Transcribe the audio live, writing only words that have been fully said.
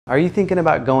Are you thinking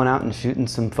about going out and shooting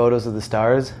some photos of the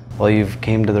stars? Well, you've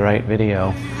came to the right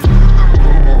video.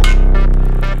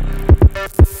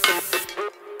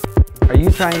 Are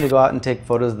you trying to go out and take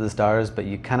photos of the stars, but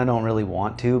you kind of don't really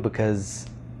want to because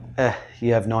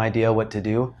you have no idea what to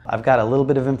do? I've got a little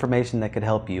bit of information that could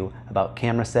help you about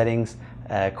camera settings,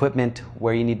 equipment,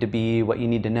 where you need to be, what you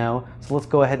need to know. So let's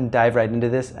go ahead and dive right into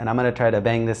this, and I'm going to try to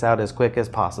bang this out as quick as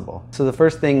possible. So the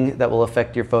first thing that will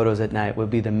affect your photos at night would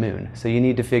be the moon. So you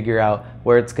need to figure out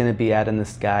where it's going to be at in the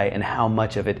sky and how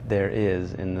much of it there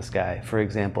is in the sky. For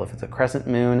example, if it's a crescent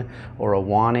moon or a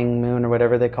waning moon or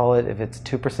whatever they call it, if it's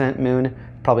 2% moon,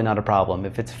 probably not a problem.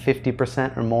 If it's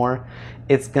 50% or more,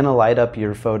 it's gonna light up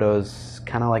your photos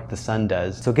kind of like the sun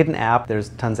does. So get an app, there's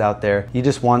tons out there. You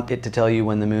just want it to tell you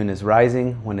when the moon is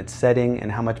rising, when it's setting,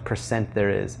 and how much percent there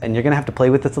is. And you're gonna have to play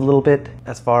with this a little bit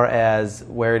as far as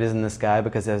where it is in the sky,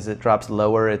 because as it drops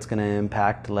lower, it's gonna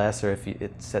impact less, or if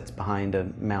it sets behind a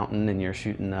mountain and you're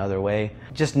shooting the other way.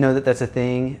 Just know that that's a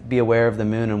thing. Be aware of the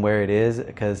moon and where it is,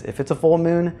 because if it's a full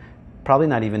moon, probably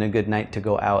not even a good night to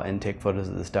go out and take photos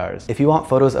of the stars. If you want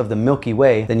photos of the Milky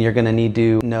Way, then you're gonna need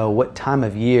to know what time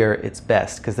of year it's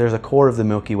best, because there's a core of the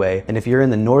Milky Way, and if you're in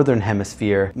the northern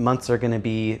hemisphere, months are gonna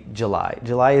be July.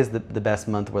 July is the best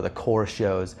month where the core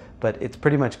shows, but it's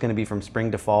pretty much gonna be from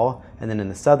spring to fall, and then in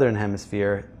the southern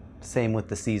hemisphere, same with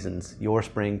the seasons, your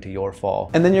spring to your fall.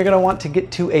 And then you're gonna want to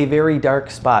get to a very dark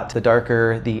spot. The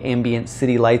darker the ambient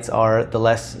city lights are, the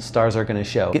less stars are gonna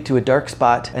show. Get to a dark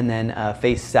spot and then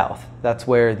face south. That's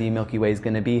where the Milky Way is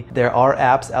gonna be. There are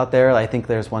apps out there. I think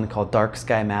there's one called Dark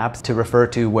Sky Maps to refer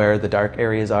to where the dark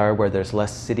areas are, where there's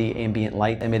less city ambient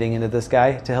light emitting into the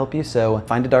sky to help you. So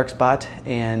find a dark spot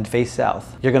and face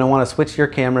south. You're gonna wanna switch your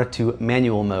camera to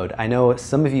manual mode. I know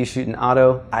some of you shoot in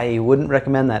auto. I wouldn't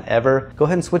recommend that ever. Go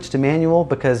ahead and switch to manual,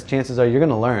 because chances are you're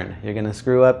gonna learn. You're gonna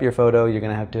screw up your photo, you're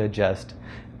gonna have to adjust.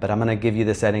 But I'm gonna give you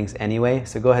the settings anyway,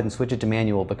 so go ahead and switch it to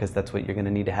manual, because that's what you're gonna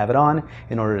need to have it on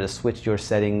in order to switch your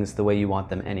settings the way you want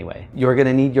them anyway. You're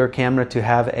gonna need your camera to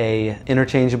have a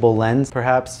interchangeable lens,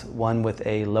 perhaps one with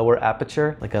a lower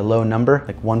aperture, like a low number,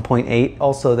 like 1.8.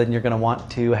 Also, then you're gonna want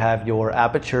to have your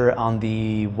aperture on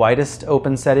the widest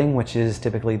open setting, which is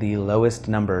typically the lowest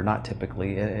number. Not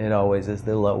typically, it always is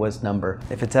the lowest number.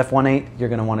 If it's f1.8, you're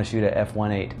gonna wanna shoot at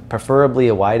f1.8. Preferably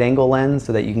a wide angle lens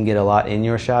so that you can get a lot in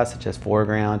your shot, such as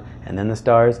foreground and then the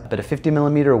stars. But a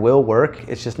 50mm will work.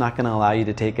 It's just not gonna allow you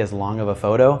to take as long of a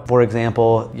photo. For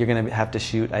example, you're gonna have to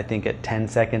shoot, I think, at 10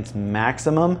 seconds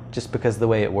maximum, just because of the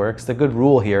way it works. The good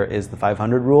rule here is the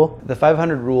 500 rule. The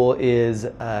 500 rule is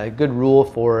a good rule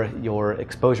for your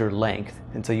exposure length.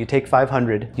 And so you take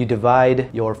 500, you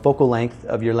divide your focal length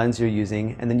of your lens you're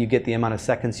using, and then you get the amount of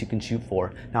seconds you can shoot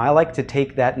for. Now I like to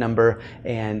take that number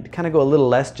and kind of go a little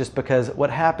less, just because what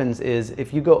happens is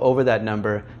if you go over that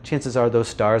number, chances are those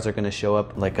stars are going to show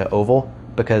up like an oval,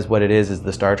 because what it is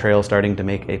the star trail starting to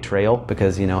make a trail,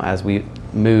 because, you know, as we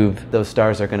move, those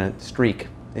stars are going to streak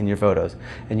in your photos,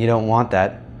 and you don't want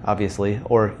that, obviously,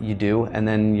 or you do, and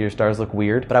then your stars look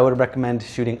weird. But I would recommend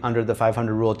shooting under the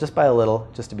 500 rule just by a little,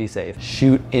 just to be safe.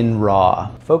 Shoot in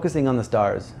RAW. Focusing on the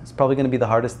stars is probably going to be the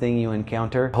hardest thing you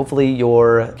encounter. Hopefully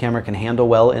your camera can handle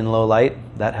well in low light.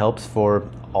 That helps for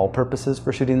all purposes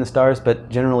for shooting the stars, but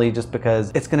generally just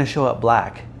because it's going to show up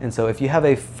black. And so if you have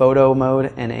a photo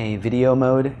mode and a video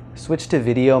mode, switch to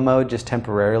video mode just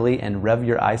temporarily and rev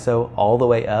your ISO all the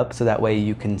way up, so that way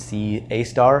you can see a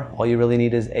star. All you really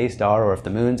need is a star, or if the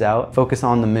moon's out, focus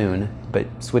on the moon, but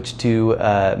switch to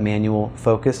manual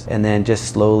focus, and then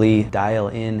just slowly dial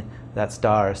in that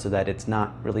star so that it's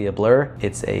not really a blur,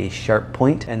 it's a sharp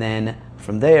point. And then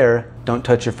from there, don't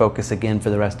touch your focus again for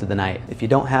the rest of the night. If you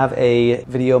don't have a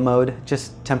video mode,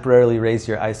 just temporarily raise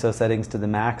your ISO settings to the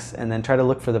max, and then try to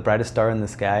look for the brightest star in the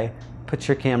sky. Put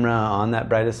your camera on that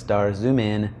brightest star, zoom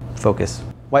in, focus.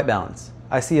 White balance.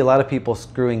 I see a lot of people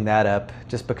screwing that up,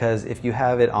 just because if you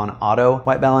have it on auto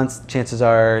white balance, chances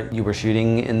are you were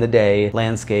shooting in the day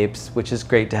landscapes, which is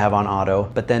great to have on auto,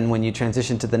 but then when you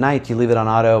transition to the night, you leave it on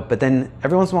auto, but then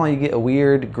every once in a while you get a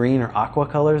weird green or aqua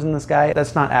colors in the sky.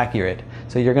 That's not accurate.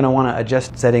 So you're gonna wanna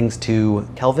adjust settings to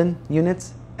Kelvin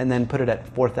units and then put it at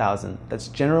 4000. That's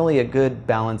generally a good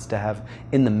balance to have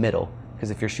in the middle. Because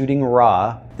if you're shooting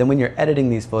raw, then when you're editing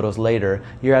these photos later,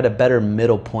 you're at a better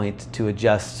middle point to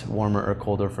adjust warmer or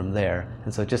colder from there.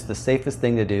 And so just the safest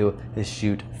thing to do is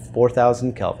shoot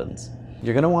 4000 kelvins.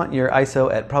 You're gonna want your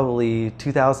ISO at probably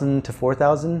 2000 to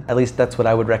 4000. At least that's what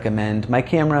I would recommend. My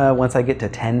camera, once I get to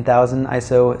 10,000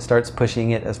 ISO, starts pushing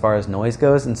it as far as noise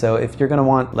goes. And so if you're gonna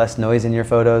want less noise in your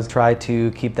photos, try to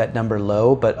keep that number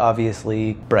low, but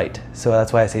obviously bright. So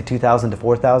that's why I say 2000 to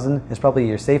 4000 is probably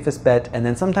your safest bet. And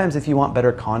then sometimes if you want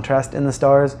better contrast in the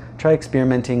stars, try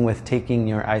experimenting with taking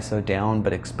your ISO down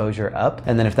but exposure up.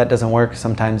 And then if that doesn't work,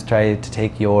 sometimes try to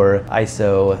take your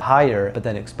ISO higher but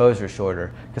then exposure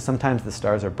shorter, because sometimes the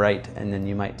stars are bright and then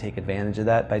you might take advantage of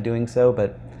that by doing so.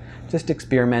 But just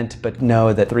experiment, but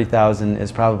know that 3000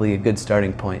 is probably a good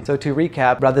starting point. So to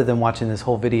recap, rather than watching this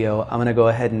whole video, I'm gonna go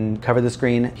ahead and cover the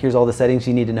screen. Here's all the settings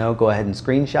you need to know. Go ahead and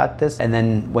screenshot this. And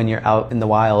then when you're out in the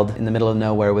wild, in the middle of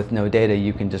nowhere with no data,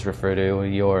 you can just refer to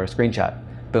your screenshot.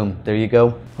 Boom, there you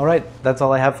go. All right, that's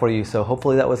all I have for you. So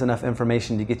hopefully that was enough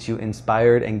information to get you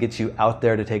inspired and get you out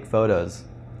there to take photos.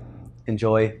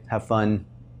 Enjoy, have fun,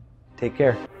 take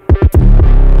care.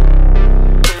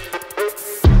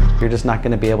 You're just not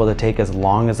going to be able to take as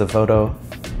long as a photo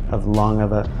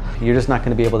you're just not going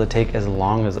to be able to take as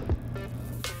long as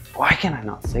why can I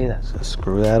not say that? So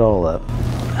screw that all up.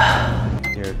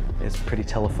 It's pretty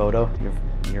telephoto.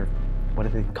 Your what do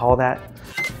they call that?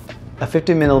 A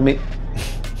 50mm.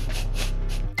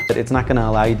 But it's not going to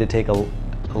allow you to take a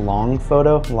long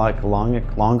photo, like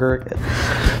longer.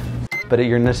 But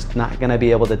you're just not going to be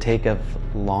able to take as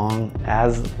long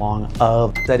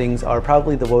of. Settings are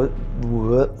probably the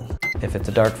if it's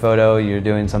a dark photo, you're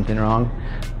doing something wrong.